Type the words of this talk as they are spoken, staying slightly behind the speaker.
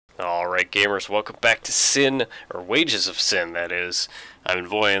Alright gamers, welcome back to SiN, or Wages of SiN that is. I'm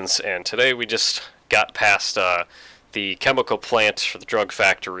Voyans, and today we just got past the chemical plant for the drug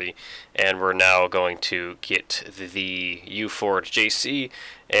factory, and we're now going to get the U4 to JC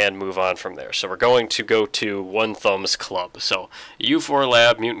and move on from there. So we're going to go to Onethumb's club. So U4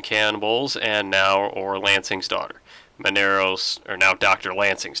 lab, mutant cannibals, and now Lansing's daughter. Manero's, or now Dr.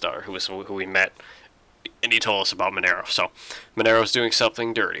 Lansing's daughter, who we met, and he told us about Manero. So Manero's doing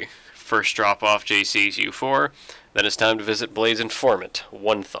something dirty. First drop off JC's U4, then it's time to visit Blade's informant,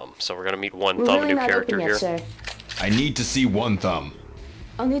 Onethumb. So we're gonna meet Onethumb, a new character here. Sir. I need to see Onethumb.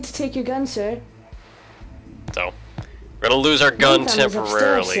 I'll need to take your gun, sir. So we're gonna lose our gun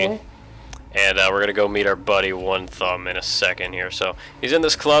temporarily, upstairs, and we're gonna go meet our buddy Onethumb in a second here. So he's in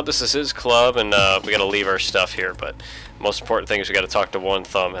this club. This is his club, and we gotta leave our stuff here. But the most important thing is we gotta talk to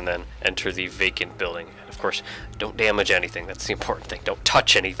Onethumb and then enter the vacant building. And of course, don't damage anything. That's the important thing. Don't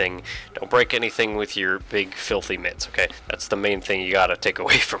touch anything. Don't break anything with your big filthy mitts. Okay, that's the main thing you gotta take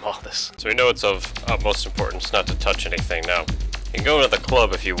away from all this. So we know it's of utmost importance not to touch anything. Now, you can go to the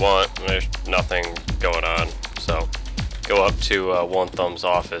club if you want. There's nothing going on. So go up to Onethumb's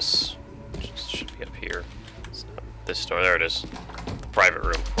office. Should be up here. It's not this door. There it is. The private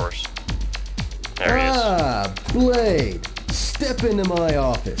room, of course. There he is. Ah, Blade! Step into my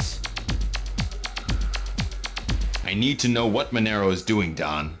office. I need to know what Manero is doing,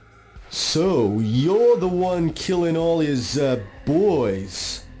 Don. So, you're the one killing all his,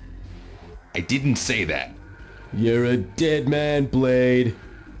 boys. I didn't say that. You're a dead man, Blade.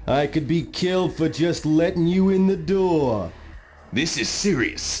 I could be killed for just letting you in the door. This is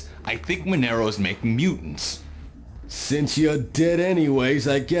serious. I think Manero's making mutants. Since you're dead anyways,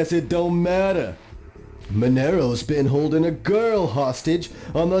 I guess it don't matter. Manero's been holding a girl hostage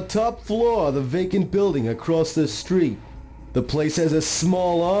on the top floor of the vacant building across the street. The place has a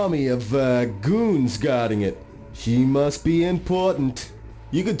small army of, goons guarding it. She must be important.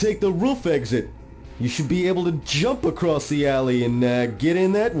 You could take the roof exit. You should be able to jump across the alley and, get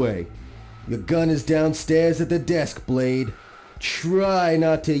in that way. Your gun is downstairs at the desk, Blade. Try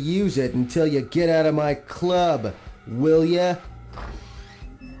not to use it until you get out of my club, will ya?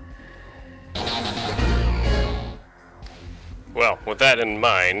 Well, with that in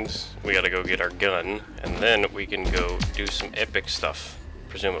mind, we gotta go get our gun, and then we can go do some epic stuff,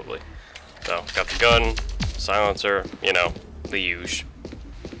 presumably. So, got the gun, silencer, you know, the usual.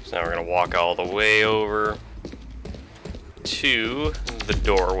 So now we're gonna walk all the way over to the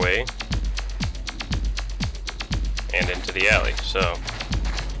doorway and into the alley. So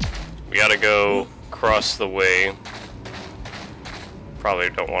we gotta go across the way. Probably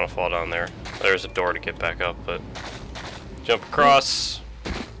don't want to fall down there. There's a door to get back up, but jump across.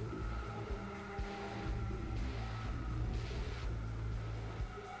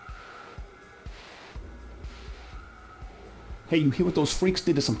 Hey, you hear what those freaks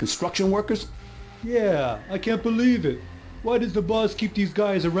did to some construction workers? Yeah, I can't believe it. Why does the boss keep these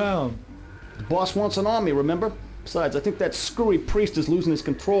guys around? The boss wants an army, remember? Besides, I think that screwy priest is losing his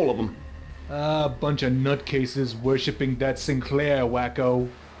control of them. Ah, bunch of nutcases worshipping that Sinclair wacko.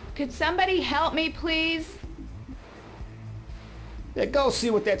 Could somebody help me, please? Yeah, go see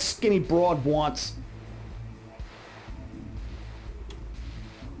what that skinny broad wants.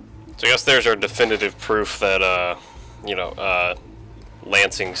 So I guess there's our definitive proof that,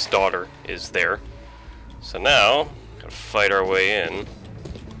 Lansing's daughter is there. So now, gotta fight our way in.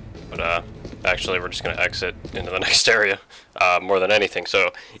 But, actually, we're just gonna exit into the next area, more than anything.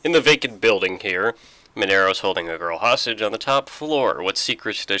 So, in the vacant building here, Manero's holding a girl hostage on the top floor. What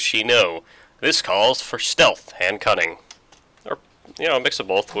secrets does she know? This calls for stealth and cunning. Or, you know, a mix of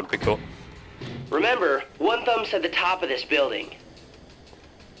both would be cool. Remember, Onethumb's at the top of this building.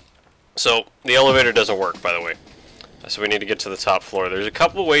 So, the elevator doesn't work, by the way. So we need to get to the top floor. There's a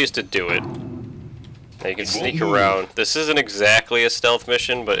couple ways to do it. Now you can sneak around. This isn't exactly a stealth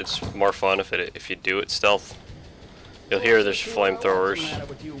mission, but it's more fun if you do it stealth. You'll hear there's flamethrowers.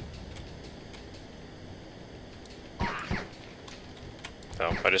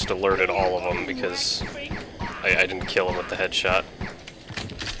 So I just alerted all of them because I didn't kill him with the headshot.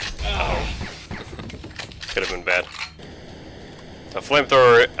 Uh-oh. Could have been bad. A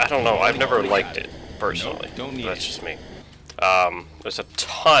flamethrower, I don't know, I've never liked it, personally. Nope, don't need That's it. just me. There's a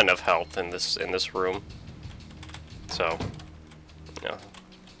ton of health in this room. So, yeah.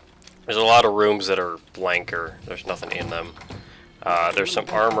 There's a lot of rooms that are blank or there's nothing in them. There's some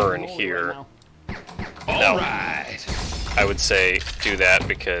armor in here. No. I would say do that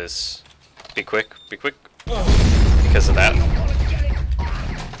because... Be quick, because of that.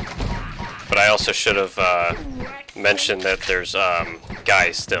 But I also should have mention that there's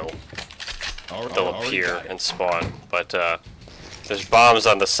guys still. They'll appear and spawn, but there's bombs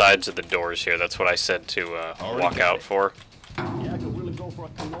on the sides of the doors here. That's what I said to walk out for. Yeah, I could really go for a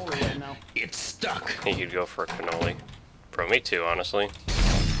cannoli right now. It's stuck. I think you'd go for a cannoli. Bro, me too, honestly.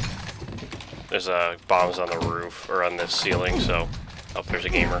 There's bombs on the roof, or on the ceiling, so... Oh, there's a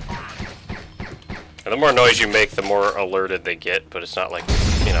gamer. And the more noise you make, the more alerted they get, but it's not like,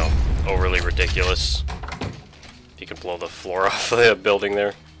 you know, overly ridiculous. You can blow the floor off the building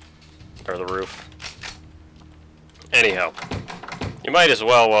there. Or the roof. Anyhow. You might as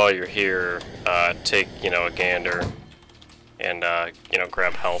well, while you're here, take, you know, a gander. And, you know,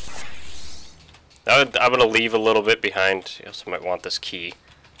 grab health. I'm gonna leave a little bit behind. You also might want this key.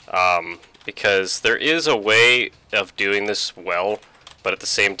 Because there is a way of doing this well, but at the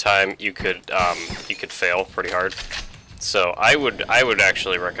same time you could fail pretty hard. So I would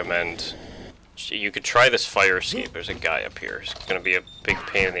actually recommend you could try this fire escape. There's a guy up here. It's gonna be a big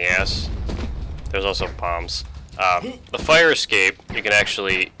pain in the ass. There's also bombs. The fire escape you can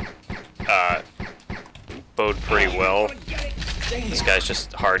actually bode pretty well. This guy's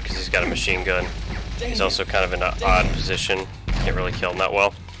just hard because he's got a machine gun. He's also kind of in an odd position. Can't really kill him that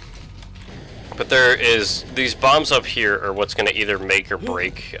well. But there is these bombs up here are what's going to either make or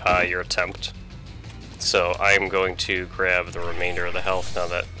break your attempt. So I am going to grab the remainder of the health now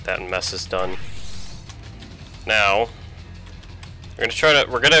that that mess is done. Now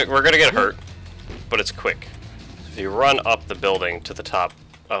we're gonna get hurt, but it's quick. If you run up the building to the top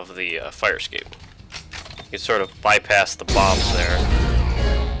of the fire escape, you sort of bypass the bombs there,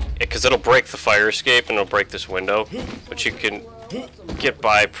 because it'll break the fire escape and it'll break this window, but you can get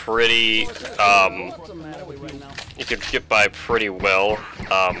by pretty well.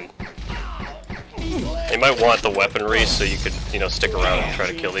 You might want the weaponry so you could, you know, stick around and try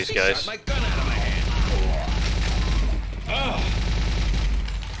to kill these guys.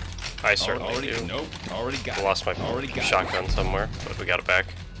 I certainly do. I lost my shotgun somewhere, but we got it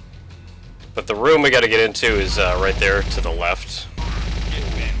back. But the room we got to get into is right there to the left.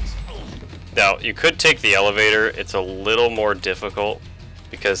 Now, you could take the elevator. It's a little more difficult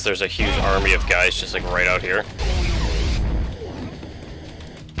because there's a huge army of guys just like right out here.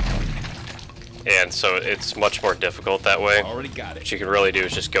 And so it's much more difficult that way. What you can really do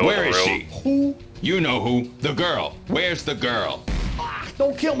is just go in the room. Where is she? Who? You know who. The girl. Where's the girl?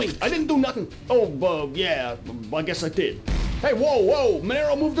 Don't kill me. I didn't do nothing. Oh, yeah, I guess I did. Hey, whoa.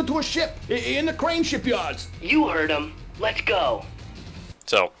 Manero moved into a ship in the crane shipyards. You heard him. Let's go.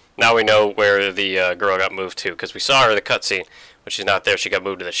 So now we know where the girl got moved to, because we saw her in the cutscene, but she's not there. She got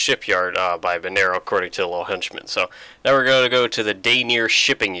moved to the shipyard by Manero, according to the little henchman. So now we're going to go to the Daenzer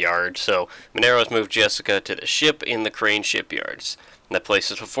shipping yard. So Manero's moved Jessica to the ship in the crane shipyards. And that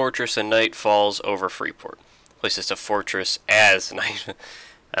place is a fortress, and night falls over Freeport. Place is a fortress as night.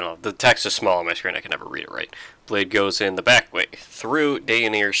 I don't know. The text is small on my screen. I can never read it right. Blade goes in the back way through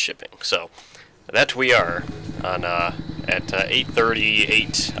Daenzer shipping. So that we are on at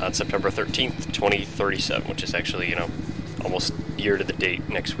 8:38 on September 13th, 2037, which is actually, you know, almost year to the date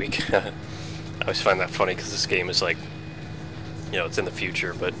next week. I always find that funny because this game is like, you know, it's in the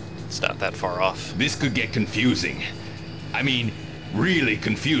future, but it's not that far off. This could get confusing. I mean, really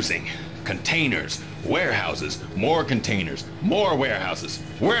confusing. Containers, warehouses, more containers, more warehouses.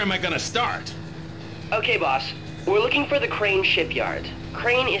 Where am I gonna start? Okay, boss. We're looking for the Crane shipyard.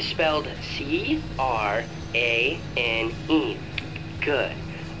 Crane is spelled C-R-A-N-E. Good.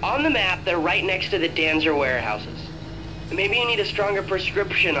 On the map, they're right next to the Daenzer warehouses. Maybe you need a stronger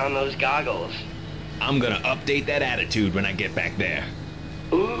prescription on those goggles. I'm gonna update that attitude when I get back there.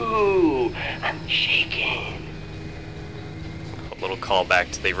 Ooh, I'm shaking. A little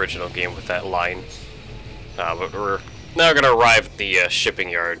callback to the original game with that line. But we're now going to arrive at the shipping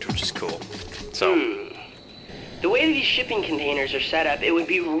yard, which is cool. So, The way these shipping containers are set up, it would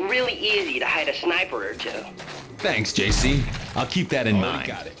be really easy to hide a sniper or two. Thanks, JC. I'll keep that in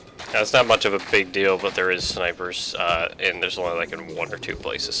mind. now, it's not much of a big deal, but there is snipers, and there's only like in 1 or 2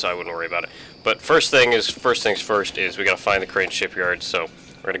 places, so I wouldn't worry about it. But first things first is we got to find the crane shipyard, so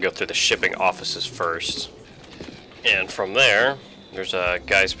we're going to go through the shipping offices first. And from there, there's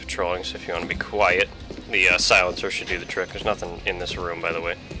guys patrolling, so if you want to be quiet, the silencer should do the trick. There's nothing in this room, by the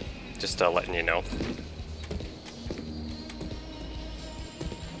way. Just letting you know.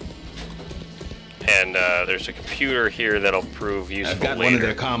 And there's a computer here that'll prove useful I've got later. one of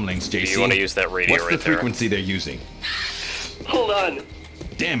their comlinks, JC. You want to use that radio What's right the there. frequency they're using? Hold on.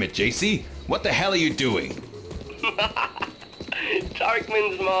 Damn it, JC. What the hell are you doing?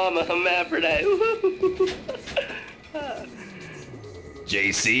 Tarkman's mom, Hermaphrodite.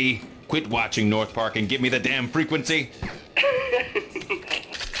 JC, Quit watching North Park and give me the damn frequency.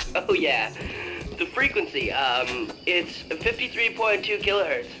 Oh yeah, the frequency, it's 53.2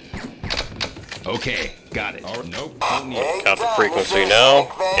 kilohertz. Okay, got it. Oh, nope, don't need it. Got the frequency now,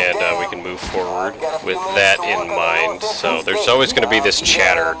 and we can move forward with that in mind. So there's always going to be this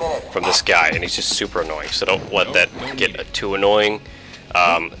chatter from this guy, and he's just super annoying, so don't let that get too annoying.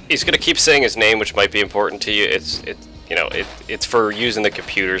 He's going to keep saying his name, which might be important to you. It's for using the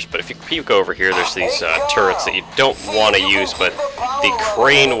computers, but if you peek over here, there's these turrets that you don't want to use, but the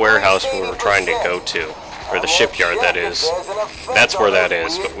crane warehouse we were trying to go to, or the shipyard that is, that's where that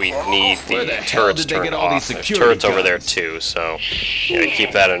is, but we need the turrets turned off. There's turrets over there too, so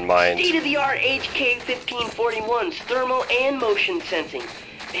keep that in mind. State-of-the-art HK-1541's thermal and motion sensing.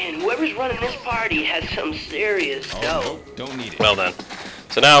 Man, whoever's running this party has some serious dough. Nope, don't need it. Well then.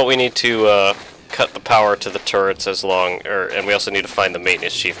 So now we need to cut the power to the turrets and we also need to find the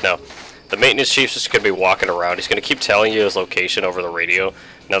maintenance chief. Now, the maintenance chief's just going to be walking around. He's going to keep telling you his location over the radio.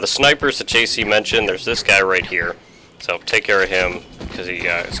 Now, the snipers that JC mentioned, there's this guy right here. So take care of him, because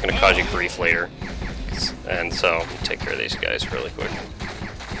it's going to cause you grief later. And so, take care of these guys really quick.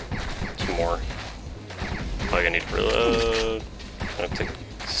 Some more. Probably going to need to reload. I don't think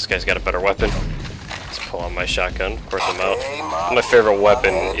this guy's got a better weapon. Let's pull out my shotgun. Of course, I'm out. My favorite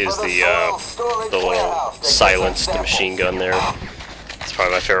weapon is the little silenced machine gun there. It's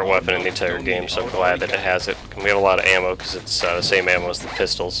probably my favorite weapon in the entire game, so I'm glad that it has it. And we have a lot of ammo because it's the same ammo as the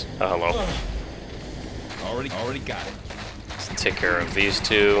pistols. Hello. Already got it. Let's take care of these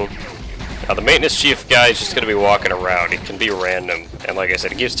two. Now the maintenance chief guy is just going to be walking around. He can be random, and like I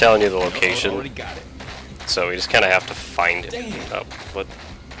said, he keeps telling you the location. Already got it. So you just kind of have to find it. Oh, what?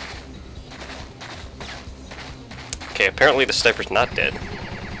 Okay, apparently the sniper's not dead.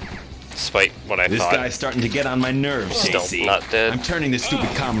 Despite what I thought. This guy's starting to get on my nerves, Still JC. not dead. I'm turning this stupid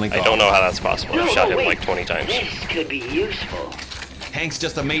comlink I off. don't know how that's possible. I've shot him wait. like 20 times. This could be useful. Hank's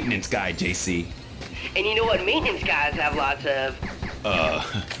just a maintenance guy, JC. And you know what maintenance guys have lots of?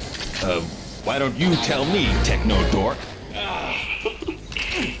 Why don't you tell me, techno dork?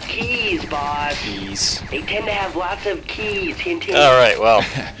 Keys, boss. Keys. They tend to have lots of keys, hint hint. Alright, well.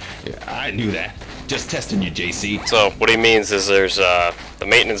 Yeah, I knew that. Just testing you, JC. So, what he means is there's, the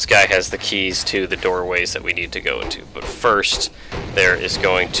maintenance guy has the keys to the doorways that we need to go into. But first, there is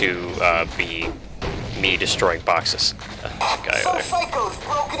going to be me destroying boxes. Guy over there.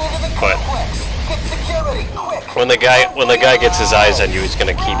 But when the guy gets his eyes on you, he's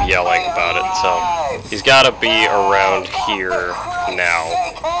gonna keep yelling about it. So he's got to be around here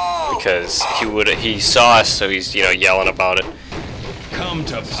now because he saw us, so he's yelling about it. Come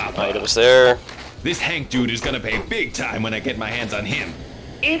to Papa. Items there. This Hank dude is gonna pay big time when I get my hands on him.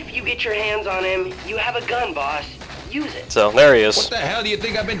 If you get your hands on him, you have a gun, boss. Use it. So there he What is. the hell do you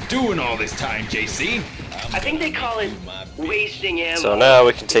think I've been doing all this time, JC? I think they call it wasting ammo. So now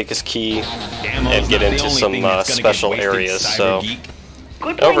we can take his key Ammo's and get not the into only some thing that's gonna get special wasted, areas. cyber So geek.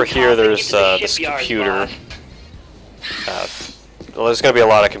 Quit over playing here, tough and there's get to the this shipyard, computer. boss. Well, there's going to be a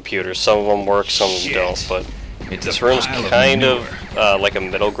lot of computers. Some of them work, some of them Shit. don't. But It's this a room's pile kind manure. of like a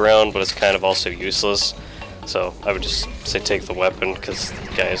middle ground, but it's kind of also useless. So I would just say take the weapon because the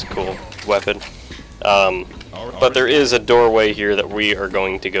guy has a cool weapon. But there is a doorway here that we are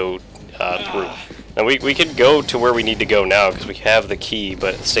going to go through. Now we could go to where we need to go now because we have the key,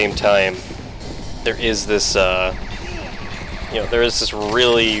 but at the same time, there is this there is this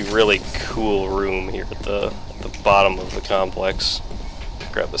really cool room here at the bottom of the complex.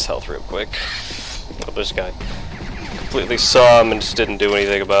 Grab this health real quick. Oh, this guy completely saw him and just didn't do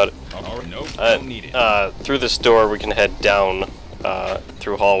anything about it. Nope, don't need it. Through this door, we can head down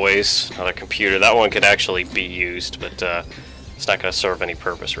through hallways on a computer. That one could actually be used, but it's not going to serve any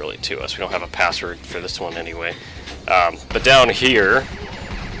purpose really to us. We don't have a password for this one anyway. But down here,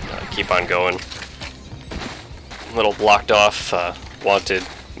 keep on going. Little blocked off, wanted,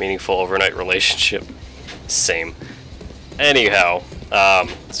 meaningful overnight relationship. Same. Anyhow,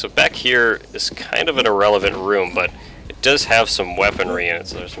 so back here is kind of an irrelevant room, but it does have some weaponry in it,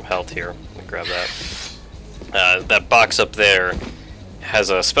 so there's some health here. Let me grab that. That box up there has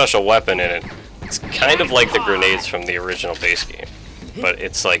a special weapon in it. It's kind of like the grenades from the original base game, but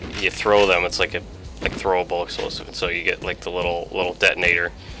it's like you throw them. It's like throwable explosive, and so you get like the little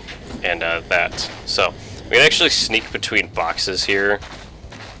detonator and that. So we can actually sneak between boxes here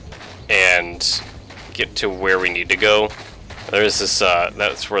and get to where we need to go. There's this.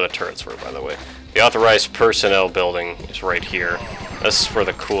 That's where the turrets were, by the way. The authorized personnel building is right here. This is where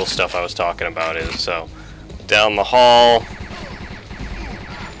the cool stuff I was talking about is. So down the hall,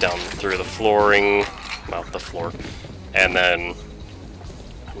 down through the flooring, not the floor, and then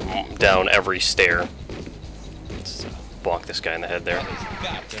down every stair. Let's bonk this guy in the head there.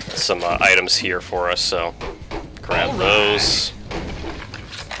 Some items here for us, so grab those.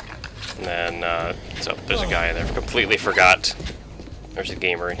 And then, so there's a guy in there. Completely forgot. There's a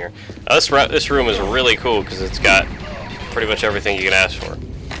gamer in here. This room is really cool because it's got pretty much everything you could ask for.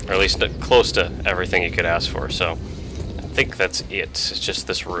 Or at least close to everything you could ask for, so I think that's it. It's just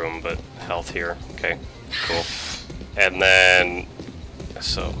this room, but health here. Okay, cool. And then,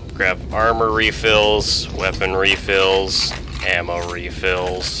 so grab armor refills, weapon refills, ammo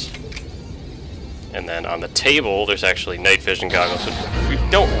refills. And then on the table, there's actually night vision goggles, which we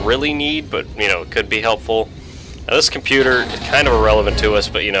don't really need, but, you know, it could be helpful. Now, this computer is kind of irrelevant to us,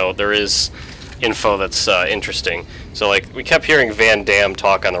 but, you know, there is info that's interesting. So, like, we kept hearing Van Damme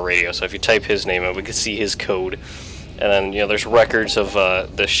talk on the radio, so if you type his name in, we could see his code. And then, you know, there's records of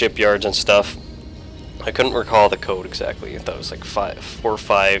the shipyards and stuff. I couldn't recall the code exactly. I thought it was like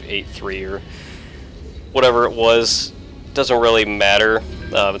 4583 or whatever it was. Doesn't really matter.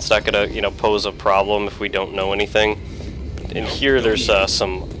 It's not gonna, you know, pose a problem if we don't know anything. In here, there's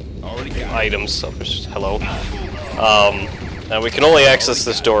some items. So there's, hello. Now we can only access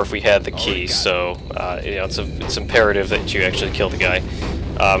this door if we had the key. So you know, it's imperative that you actually kill the guy.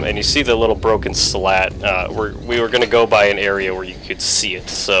 And you see the little broken slat. We were gonna go by an area where you could see it.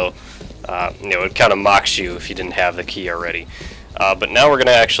 So you know, it kind of mocks you if you didn't have the key already. But now we're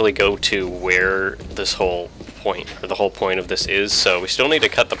gonna actually go to where this whole point, or the whole point of this is. So we still need to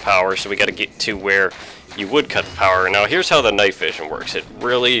cut the power, so we got to get to where you would cut the power. Now here's how the night vision works. It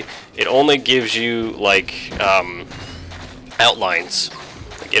only gives you like outlines,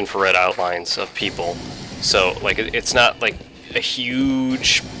 like infrared outlines of people. So like it's not like a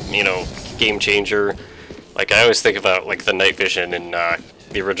huge, you know, game changer. Like I always think about like the night vision in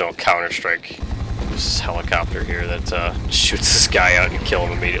the original Counter-Strike. There's this helicopter here that shoots this guy out and you kill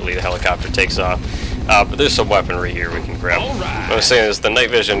him immediately. The helicopter takes off. But there's some weaponry here we can grab. What I was saying is the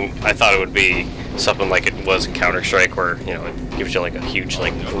night vision, I thought it would be something like it was in Counter-Strike, where, you know, it gives you like a huge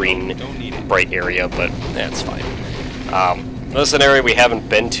like green bright area, but that's fine. This is an area we haven't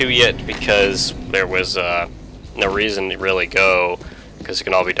been to yet because there was no reason to really go, because it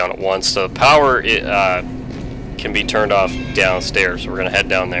can all be done at once. So the power can be turned off downstairs, so we're gonna head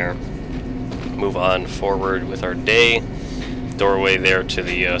down there, move on forward with our day. Doorway there to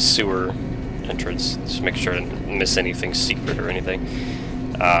the sewer entrance. Just make sure to miss anything secret or anything.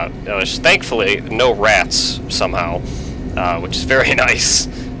 There's thankfully no rats somehow, which is very nice.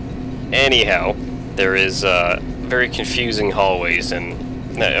 Anyhow, there is very confusing hallways,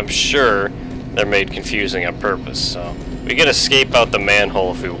 and I'm sure they're made confusing on purpose. So we could escape out the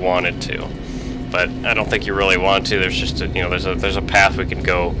manhole if we wanted to, but I don't think you really want to. There's just you know, there's a path we can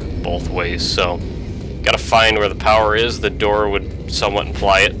go both ways. So gotta find where the power is. The door would somewhat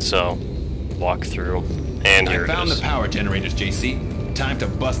imply it, so walk through, and here it is. I found the power generators, JC. Time to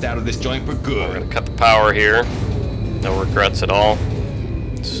bust out of this joint for good. We're gonna cut the power here. No regrets at all.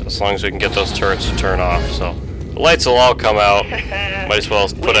 As long as we can get those turrets to turn off. So the lights will all come out. Might as well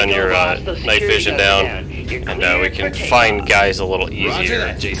put on your night vision down, and we can find guys a little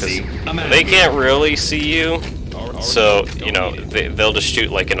easier. They can't really see you, so you know they'll just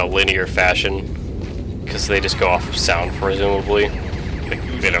shoot like in a linear fashion, because they just go off of sound presumably.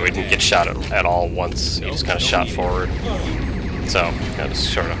 You know, we didn't get shot at all once. You just kind of shot forward. So, you know,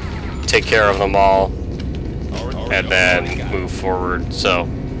 just sort of take care of them all, and then move forward. So,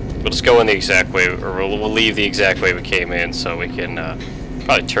 we'll just go in the exact way, or we'll leave the exact way we came in, so we can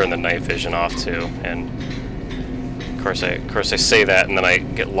probably turn the night vision off too. And of course I say that, and then I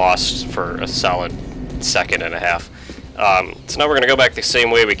get lost for a solid second and a half. So now we're gonna go back the same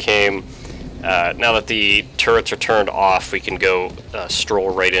way we came. Now that the turrets are turned off, we can go stroll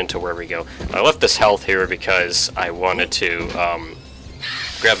right into where we go. I left this health here because I wanted to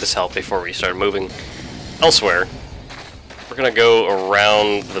grab this health before we start moving elsewhere. We're gonna go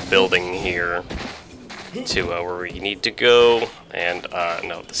around the building here to where we need to go, and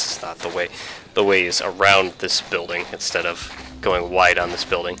no, this is not the way. The way is around this building instead of going wide on this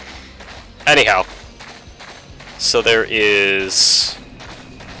building. Anyhow, so there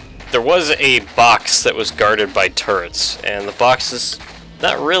was a box that was guarded by turrets, and the box is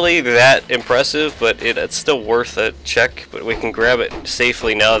not really that impressive, but it's still worth a check. But we can grab it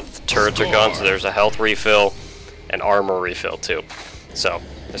safely now that the turrets are gone, so there's a health refill and armor refill too. So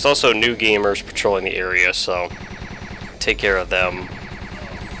there's also new gamers patrolling the area, so take care of them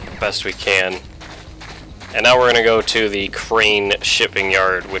the best we can. And now we're going to go to the crane shipping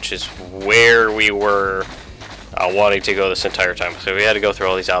yard, which is where we were wanting to go this entire time. So we had to go through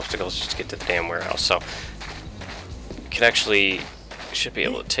all these obstacles just to get to the damn warehouse. So we can actually we should be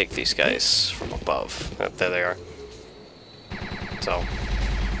able to take these guys from above. There they are. So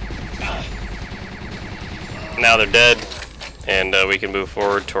now they're dead, and we can move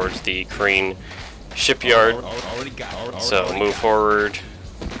forward towards the crane shipyard. So move forward,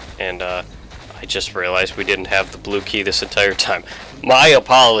 and I just realized we didn't have the blue key this entire time. My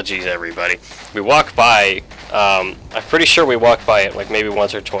apologies, everybody. We walked by, I'm pretty sure we walked by it like maybe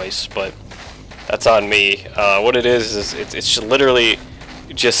once or twice, but that's on me. What it is it's literally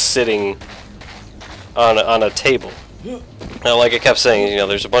just sitting on a table. Now, like I kept saying, you know,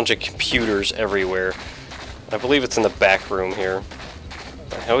 there's a bunch of computers everywhere. I believe it's in the back room here.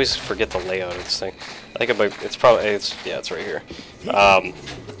 I always forget the layout of this thing. I think it's right here.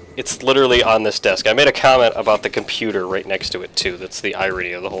 It's literally on this desk. I made a comment about the computer right next to it too. That's the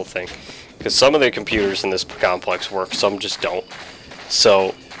irony of the whole thing. Because some of the computers in this complex work, some just don't.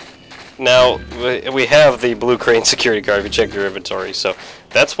 So now we have the blue crane security card if you check your inventory. So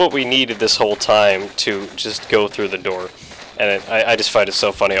that's what we needed this whole time to just go through the door. And I just find it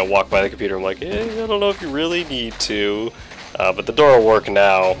so funny. I'll walk by the computer, I'm like, I don't know if you really need to. But the door will work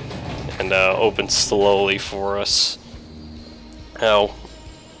now and open slowly for us. Now,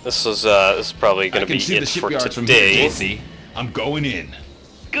 this is probably going to be it for today. From here, I'm going in.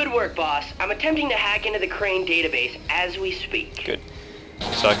 Good work, boss. I'm attempting to hack into the crane database as we speak. Good.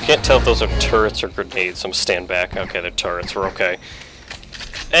 So I can't tell if those are turrets or grenades. I'm stand back. Okay, they're turrets. We're okay.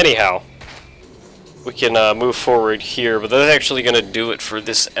 Anyhow, we can move forward here, but that's actually going to do it for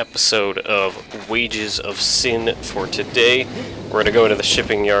this episode of Wages of SiN for today. We're going to go into the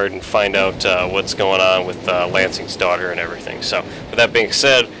shipping yard and find out what's going on with Lansing's daughter and everything. So, with that being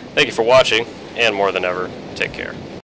said, thank you for watching, and more than ever, take care.